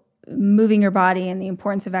about moving your body and the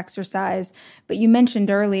importance of exercise, but you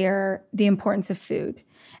mentioned earlier the importance of food.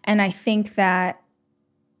 And I think that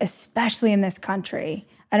especially in this country,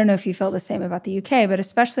 I don't know if you feel the same about the UK, but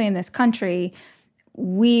especially in this country,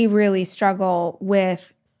 we really struggle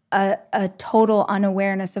with a total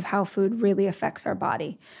unawareness of how food really affects our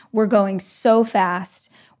body. We're going so fast.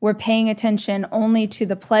 We're paying attention only to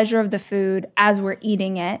the pleasure of the food as we're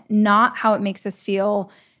eating it, not how it makes us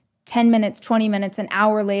feel 10 minutes, 20 minutes, an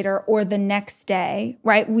hour later, or the next day,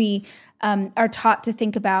 right? We are taught to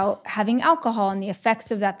think about having alcohol and the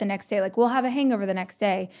effects of that the next day. Like, we'll have a hangover the next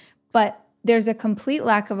day. But there's a complete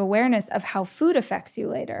lack of awareness of how food affects you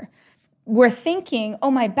later. We're thinking,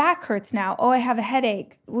 oh, my back hurts now. Oh, I have a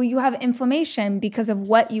headache. Well, you have inflammation because of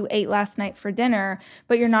what you ate last night for dinner,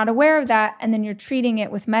 but you're not aware of that. And then you're treating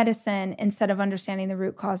it with medicine instead of understanding the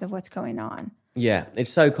root cause of what's going on. Yeah,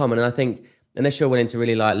 it's so common. And I think unless you're willing to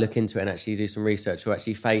really look into it and actually do some research or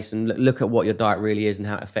actually face and look at what your diet really is and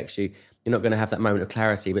how it affects you, you're not going to have that moment of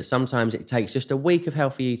clarity. But sometimes it takes just a week of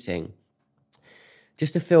healthy eating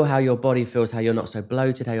just to feel how your body feels, how you're not so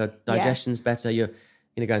bloated, how your digestion's better, you're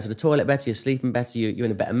going to the toilet better, you're sleeping better, you're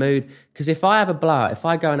in a better mood. Because if I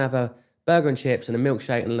go and have a burger and chips and a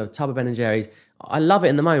milkshake and a tub of Ben & Jerry's, I love it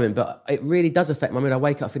in the moment, but it really does affect my mood. I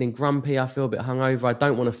wake up feeling grumpy, I feel a bit hungover, I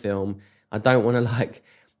don't want to film, I don't want to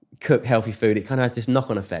cook healthy food. It kind of has this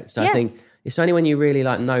knock-on effect. So I think it's only when you really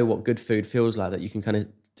know what good food feels like that you can kind of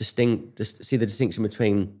see the distinction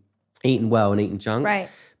between eating well and eating junk. Right.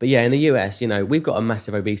 But yeah, in the US, we've got a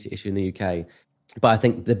massive obesity issue in the UK. But I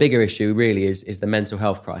think the bigger issue really is the mental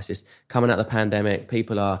health crisis. Coming out of the pandemic,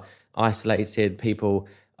 people are isolated, people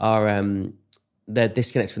are they're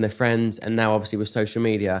disconnected from their friends, and now obviously with social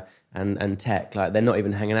media and tech, they're not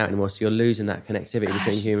even hanging out anymore. So you're losing that connectivity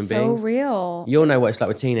between human beings. So real. You'll know what it's like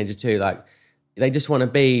with teenagers too. They just want to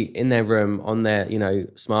be in their room on their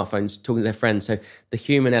smartphones talking to their friends. So the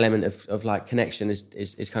human element of connection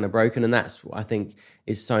is kind of broken, and that's what I think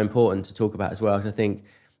is so important to talk about as well. Because I think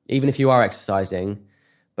even if you are exercising,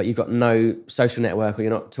 but you've got no social network, or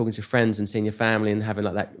you're not talking to your friends and seeing your family and having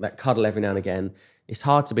that cuddle every now and again, it's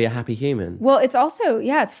hard to be a happy human. Well, it's also,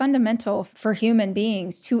 it's fundamental for human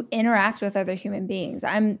beings to interact with other human beings.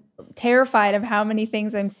 I'm terrified of how many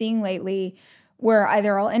things I'm seeing lately where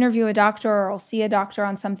either I'll interview a doctor or I'll see a doctor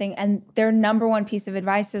on something, and their number one piece of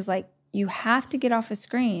advice is you have to get off a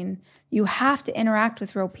screen. You have to interact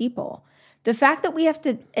with real people. The fact that we have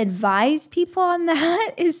to advise people on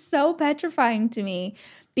that is so petrifying to me,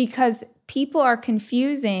 because people are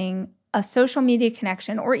confusing a social media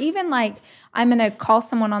connection, or even I'm going to call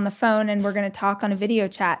someone on the phone and we're going to talk on a video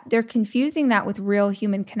chat. They're confusing that with real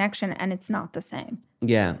human connection, and it's not the same.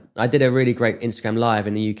 Yeah. I did a really great Instagram live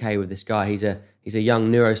in the UK with this guy. He's a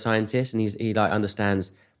young neuroscientist, and he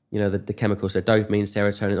understands, the chemicals, so dopamine,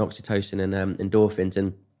 serotonin, oxytocin, and endorphins.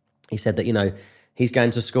 And he said that, he's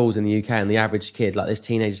going to schools in the UK, and the average kid, this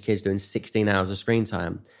teenage kid's doing 16 hours of screen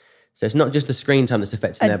time. So it's not just the screen time that's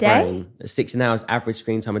affecting their brain. It's 16 hours average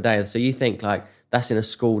screen time a day. So you think that's in a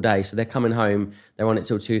school day. So they're coming home, they're on it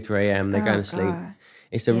till 2, 3 a.m, they're going to sleep.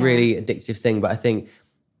 It's a really addictive thing. But I think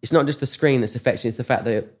it's not just the screen that's affecting, it's the fact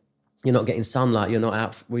that you're not getting sunlight, you're not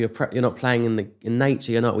out, you're not playing in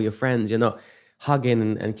nature, you're not with your friends, you're not hugging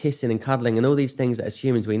and kissing and cuddling and all these things that as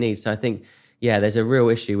humans we need. So I think, there's a real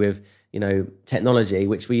issue with technology,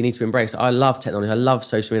 which we need to embrace. I love technology. I love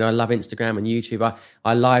social media. I love Instagram and YouTube.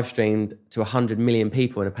 I live streamed to 100 million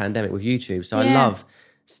people in a pandemic with YouTube. So I love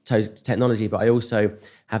technology, but I also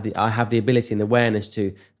have the ability and the awareness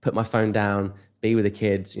to put my phone down, be with the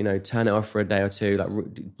kids, turn it off for a day or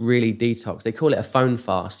two, really detox. They call it a phone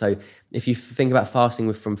fast. So if you think about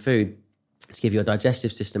fasting from food, to give your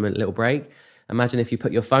digestive system a little break. Imagine if you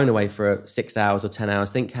put your phone away for 6 hours or 10 hours,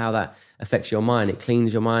 think how that affects your mind. It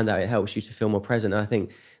cleans your mind out. It helps you to feel more present. And I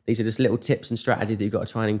think these are just little tips and strategies that you've got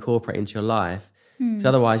to try and incorporate into your life. Because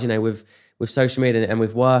otherwise, with social media and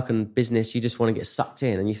with work and business, you just want to get sucked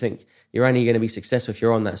in, and you think you're only going to be successful if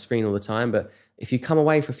you're on that screen all the time. But if you come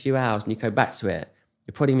away for a few hours and you go back to it,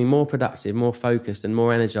 you're probably going to be more productive, more focused, and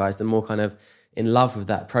more energized, and more kind of in love with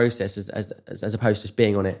that process as opposed to just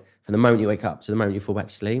being on it from the moment you wake up to the moment you fall back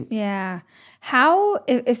to sleep. Yeah. How,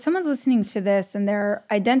 if someone's listening to this and they're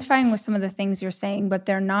identifying with some of the things you're saying, but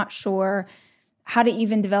they're not sure how to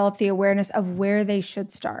even develop the awareness of where they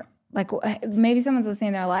should start. Like maybe someone's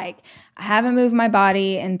listening, they're like, I haven't moved my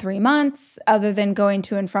body in 3 months other than going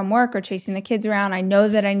to and from work or chasing the kids around. I know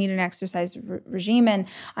that I need an exercise regime, and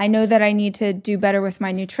I know that I need to do better with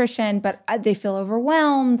my nutrition, but they feel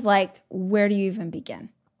overwhelmed. Like, where do you even begin?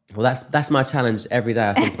 Well, that's my challenge every day.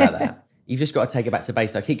 I think about that. You've just got to take it back to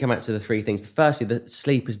basics. I keep coming back to the 3 things. Firstly, the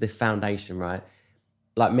sleep is the foundation, right?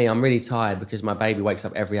 Like me, I'm really tired because my baby wakes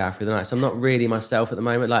up every hour through the night. So I'm not really myself at the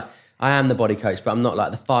moment. Like, I am the body coach, but I'm not like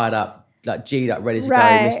the fired up, like G'd up, ready to go,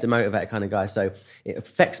 Mr. Motivator kind of guy. So it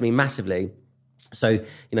affects me massively. So,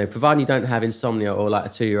 providing you don't have insomnia or like a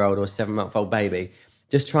 2-year-old or a 7-month-old baby,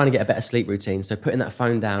 just trying to get a better sleep routine. So putting that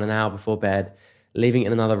phone down an hour before bed, leaving it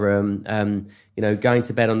in another room, going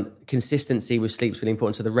to bed on consistency with sleep is really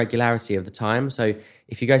important. So the regularity of the time. So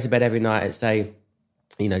if you go to bed every night at say,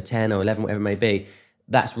 10 or 11, whatever it may be,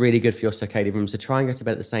 that's really good for your circadian rhythm. So try and go to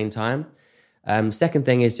bed at the same time. Second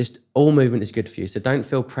thing is just all movement is good for you. So don't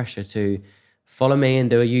feel pressure to follow me and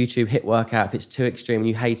do a YouTube HIIT workout if it's too extreme and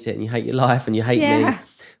you hate it and you hate your life and you hate me.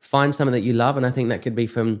 Find something that you love. And I think that could be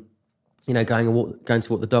from, going to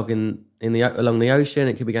walk the dog along the ocean.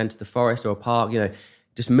 It could be going to the forest or a park,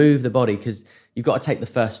 just move the body, because you've got to take the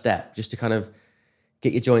first step just to kind of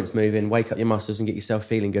get your joints moving, wake up your muscles and get yourself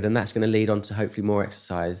feeling good. And that's going to lead on to hopefully more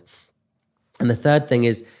exercise. And the third thing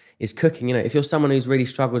is cooking. If you're someone who's really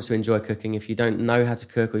struggled to enjoy cooking, if you don't know how to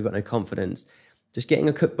cook or you've got no confidence, just getting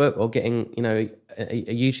a cookbook or getting, a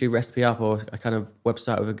YouTube recipe up or a kind of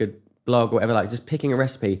website with a good blog or whatever, like just picking a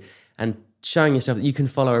recipe and showing yourself that you can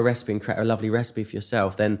follow a recipe and create a lovely recipe for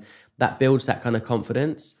yourself, then that builds that kind of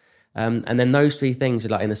confidence. And then those 3 things are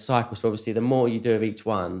like in a cycle. So obviously the more you do of each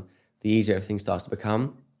one, the easier everything starts to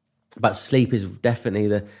become. But sleep is definitely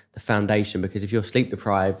the foundation, because if you're sleep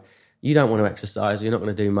deprived, you don't want to exercise, you're not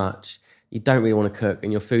going to do much, you don't really want to cook,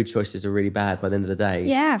 and your food choices are really bad by the end of the day.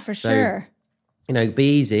 Yeah, for sure. Be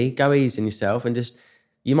easy, go easy on yourself, and just,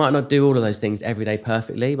 you might not do all of those things every day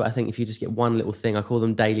perfectly, but I think if you just get one little thing, I call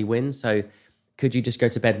them daily wins. So could you just go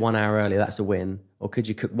to bed 1 hour earlier? That's a win. Or could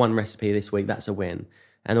you cook one recipe this week? That's a win.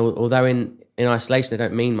 And although in isolation, they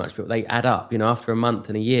don't mean much, but they add up, after a month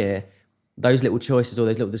and a year, those little choices or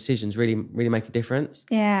those little decisions really, really make a difference.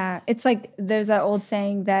 Yeah. It's like there's that old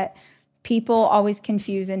saying that people always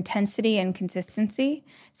confuse intensity and consistency.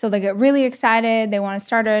 So they get really excited. They want to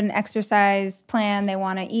start an exercise plan. They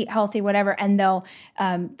want to eat healthy, whatever, and they'll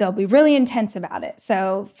be really intense about it.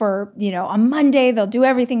 So for, on Monday, they'll do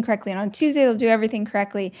everything correctly. And on Tuesday, they'll do everything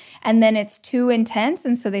correctly. And then it's too intense.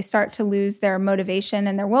 And so they start to lose their motivation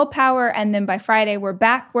and their willpower. And then by Friday, we're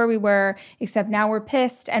back where we were, except now we're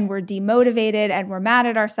pissed and we're demotivated and we're mad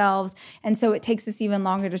at ourselves. And so it takes us even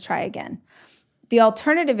longer to try again. The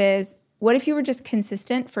alternative is, what if you were just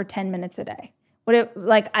consistent for 10 minutes a day?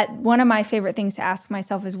 One of my favorite things to ask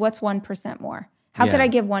myself is, what's 1% more? How could I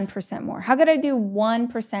give 1% more? How could I do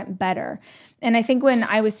 1% better? And I think when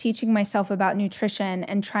I was teaching myself about nutrition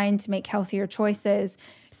and trying to make healthier choices,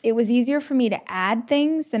 it was easier for me to add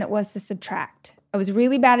things than it was to subtract. I was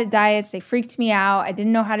really bad at diets. They freaked me out. I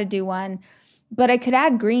didn't know how to do one. But I could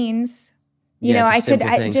add greens. I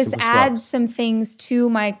could just add some things to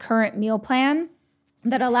my current meal plan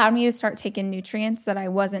that allowed me to start taking nutrients that I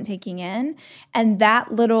wasn't taking in. And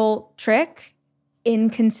that little trick in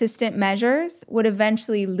consistent measures would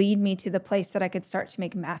eventually lead me to the place that I could start to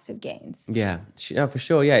make massive gains. Yeah, for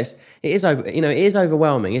sure. Yeah, it is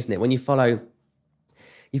overwhelming, isn't it? When you follow,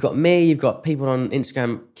 you've got me, you've got people on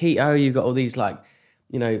Instagram, keto, you've got all these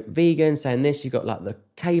vegans saying this, you've got like the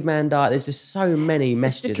caveman diet. There's just so many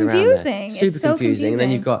messages around there. Super confusing. And then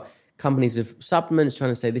you've got companies of supplements trying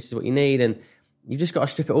to say this is what you need, and you've just got to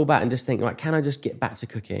strip it all back and just think, can I just get back to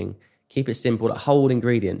cooking? Keep it simple, like whole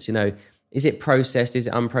ingredients, is it processed? Is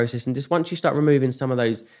it unprocessed? And just once you start removing some of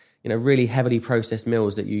those, really heavily processed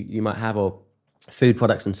meals that you might have, or food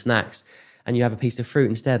products and snacks, and you have a piece of fruit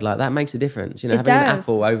instead, like that makes a difference. Having an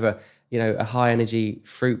apple over, a high energy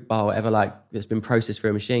fruit bar, whatever, like that's been processed through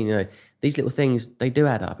a machine, these little things, they do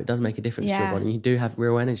add up. It does make a difference to your body, and you do have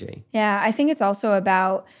real energy. Yeah, I think it's also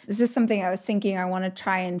about, this is something I was thinking I want to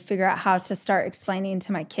try and figure out how to start explaining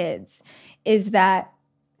to my kids, is that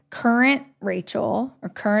current Rachel or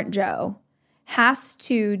current Joe has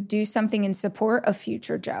to do something in support of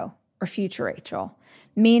future Joe or future Rachel.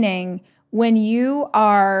 Meaning when you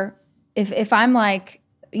are, if I'm like,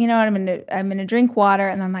 I'm gonna drink water,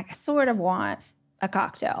 and I'm like, I sort of want a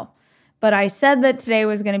cocktail. But I said that today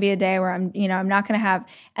was going to be a day where I'm not going to have,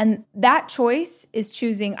 and that choice is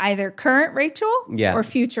choosing either current Rachel or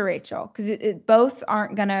future Rachel, because it both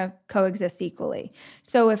aren't going to coexist equally.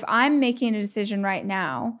 So if I'm making a decision right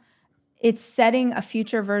now, it's setting a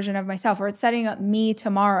future version of myself, or it's setting up me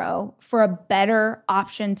tomorrow for a better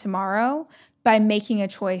option tomorrow by making a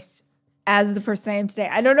choice as the person I am today.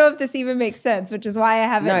 I don't know if this even makes sense, which is why I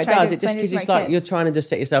haven't tried to explain it to my kids. No, it does. It just because it's like you're trying to just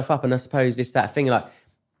set yourself up. And I suppose it's that thing like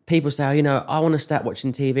people say, oh, you know, I want to start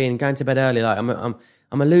watching TV and going to bed early. Like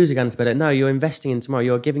I'm a loser going to bed. No, you're investing in tomorrow.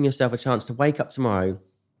 You're giving yourself a chance to wake up tomorrow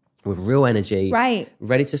with real energy, right?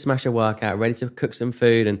 Ready to smash a workout, ready to cook some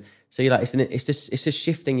food. And so you're like, it's just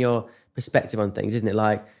shifting your perspective on things, isn't it?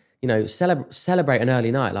 Like, you know, celebrate an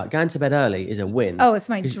early night. Like going to bed early is a win. Oh, it's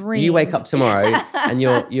my dream. You wake up tomorrow and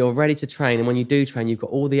you're ready to train. And when you do train, you've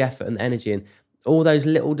got all the effort and energy and all those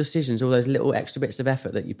little decisions, all those little extra bits of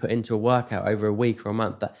effort that you put into a workout over a week or a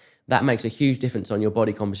month, that makes a huge difference on your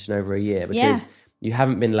body composition over a year, because you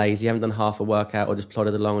haven't been lazy, you haven't done half a workout or just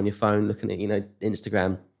plodded along on your phone looking at, you know,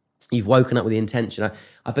 Instagram. You've woken up with the intention.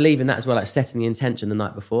 I believe in that as well, like setting the intention the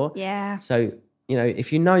night before. Yeah. So, you know,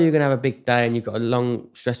 if you know you're going to have a big day and you've got a long,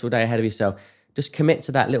 stressful day ahead of yourself, just commit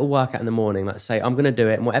to that little workout in the morning. Like say, I'm going to do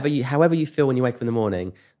it. And however you feel when you wake up in the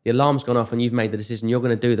morning, the alarm's gone off and you've made the decision, you're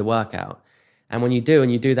going to do the workout. And when you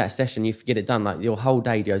do that session, you get it done, like your whole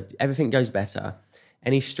day, everything goes better.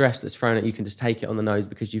 Any stress that's thrown at you can just take it on the nose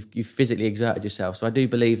because you've physically exerted yourself. So I do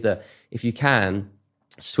believe that if you can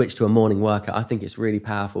switch to a morning workout, I think it's really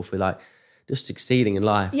powerful for like just succeeding in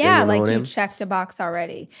life. Yeah, like you checked a box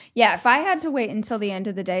already. Yeah, if I had to wait until the end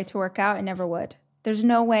of the day to work out, I never would. There's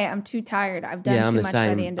no way. I'm too tired. I've done too much by the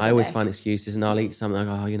end of the day. I always find excuses and I'll eat something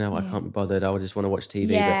like, oh, you know what, I can't be bothered. I just want to watch TV.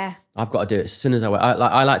 Yeah. But I've got to do it as soon as I wake.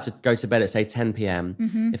 I like to go to bed at, say, 10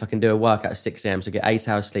 p.m. If I can do a workout at 6 a.m. So get 8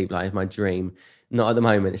 hours sleep, like is my dream. Not at the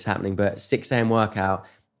moment, it's happening, but 6 a.m. workout,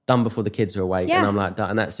 done before the kids are awake. And I'm like, done,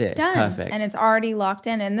 and that's it. Done. It's perfect. And it's already locked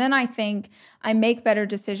in. And then I think I make better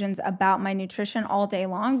decisions about my nutrition all day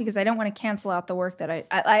long because I don't want to cancel out the work that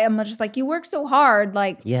I am just like, you work so hard.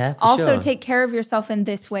 Like, also take care of yourself in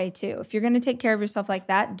this way too. If you're going to take care of yourself like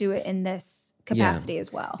that, do it in this capacity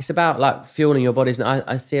as well. It's about like fueling your bodies. And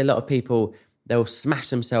I see a lot of people, they'll smash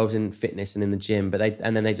themselves in fitness and in the gym, but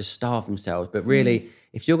then they just starve themselves. But really,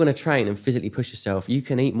 if you're going to train and physically push yourself, you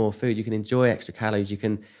can eat more food, you can enjoy extra calories, you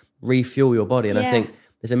can refuel your body. And I think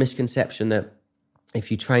there's a misconception that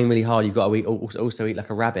if you train really hard, you've got to also eat like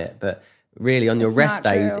a rabbit. But really, on your rest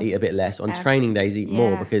days, eat a bit less. On training days, eat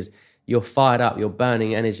more because you're fired up, you're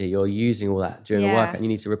burning energy, you're using all that during a workout, and you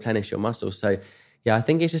need to replenish your muscles. So yeah, I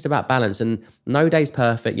think it's just about balance, and no day's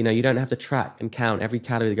perfect. You know, you don't have to track and count every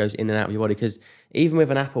calorie that goes in and out of your body, because even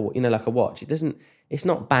with an Apple, you know, like a watch, it's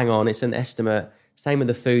not bang on, it's an estimate. Same with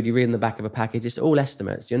the food, you read in the back of a package, it's all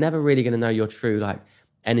estimates. You're never really going to know your true like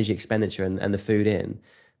energy expenditure and the food in.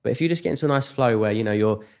 But if you just get into a nice flow where, you know,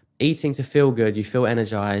 you're eating to feel good, you feel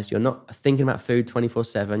energized, you're not thinking about food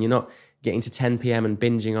 24/7, you're not getting to 10 p.m. and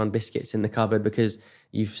binging on biscuits in the cupboard because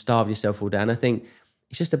you've starved yourself all day. And I think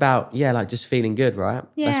it's just about, like just feeling good, right?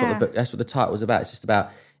 Yeah. That's what the title was about. It's just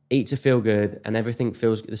about eat to feel good, and everything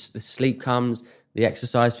feels, the sleep comes, the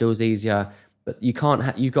exercise feels easier, but you've got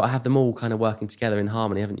to have them all kind of working together in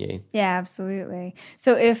harmony, haven't you? Yeah, absolutely.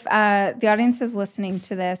 So if the audience is listening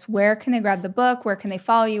to this, where can they grab the book? Where can they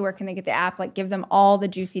follow you? Where can they get the app? Like, give them all the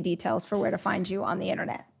juicy details for where to find you on the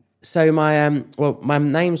internet. So my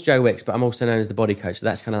name's Joe Wicks, but I'm also known as the Body Coach. So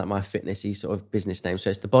that's kind of like my fitnessy sort of business name.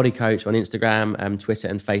 So it's the Body Coach on Instagram, Twitter,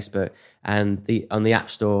 and Facebook, and on the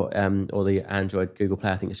App Store or the Android Google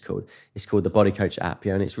Play, I think it's called. It's called the Body Coach app.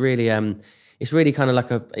 And it's really kind of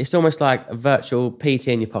like it's almost like a virtual PT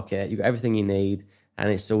in your pocket. You've got everything you need,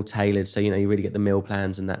 and it's all tailored. So you really get the meal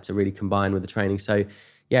plans and that to really combine with the training. So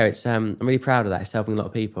yeah, it's I'm really proud of that. It's helping a lot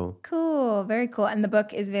of people. Cool, very cool. And the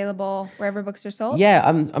book is available wherever books are sold? Yeah,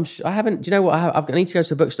 I'm sure. I haven't. Do you know what? I need to go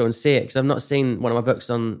to a bookstore and see it, because I've not seen one of my books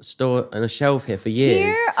on a shelf here for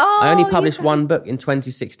years. Here? Oh, I only published one book in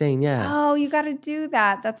 2016. Yeah. Oh, you got to do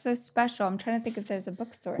that. That's so special. I'm trying to think if there's a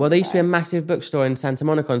bookstore. Well, there used to be a massive bookstore in Santa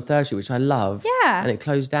Monica on 3rd Street, which I love. Yeah. And it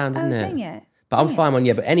closed down, didn't it? Dang it. But I'm fine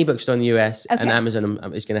on, but any bookstore in the US and Amazon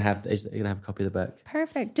is going to have a copy of the book.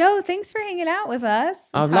 Perfect. Joe, thanks for hanging out with us.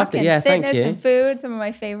 I've loved it. Yeah, thank you. Fitness and food, some of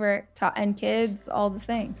my favorite, and kids, all the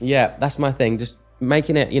things. Yeah, that's my thing. Just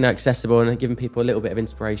making it, accessible and giving people a little bit of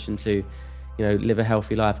inspiration to, live a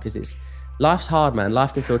healthy life, because life's hard, man.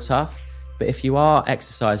 Life can feel tough, but if you are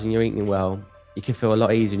exercising, you're eating well, you can feel a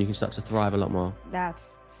lot easier and you can start to thrive a lot more.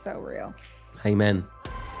 That's so real. Amen.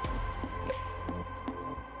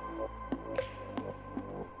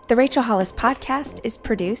 The Rachel Hollis podcast is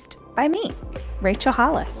produced by me, Rachel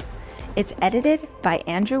Hollis. It's edited by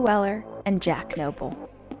Andrew Weller and Jack Noble.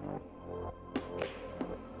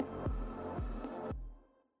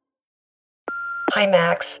 Hi,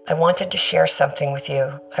 Max. I wanted to share something with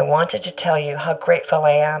you. I wanted to tell you how grateful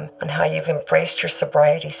I am and how you've embraced your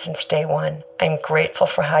sobriety since day one. I'm grateful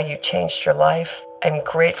for how you changed your life. I'm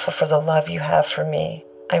grateful for the love you have for me.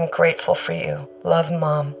 I'm grateful for you. Love,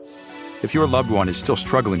 Mom. If your loved one is still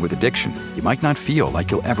struggling with addiction, you might not feel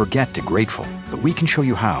like you'll ever get to grateful, but we can show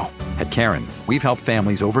you how. At Caron, we've helped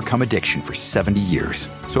families overcome addiction for 70 years.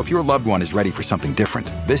 So if your loved one is ready for something different,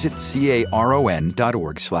 visit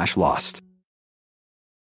caron.org/lost.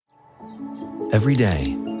 Every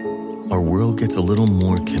day, our world gets a little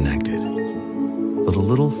more connected, but a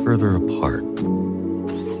little further apart.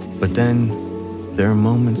 But then, there are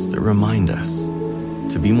moments that remind us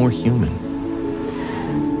to be more human.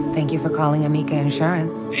 Thank you for calling Amica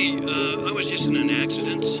Insurance. Hey, I was just in an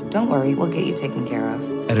accident. Don't worry, we'll get you taken care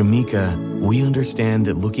of. At Amica, we understand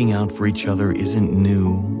that looking out for each other isn't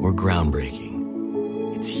new or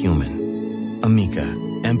groundbreaking. It's human. Amica,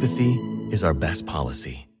 empathy is our best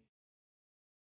policy.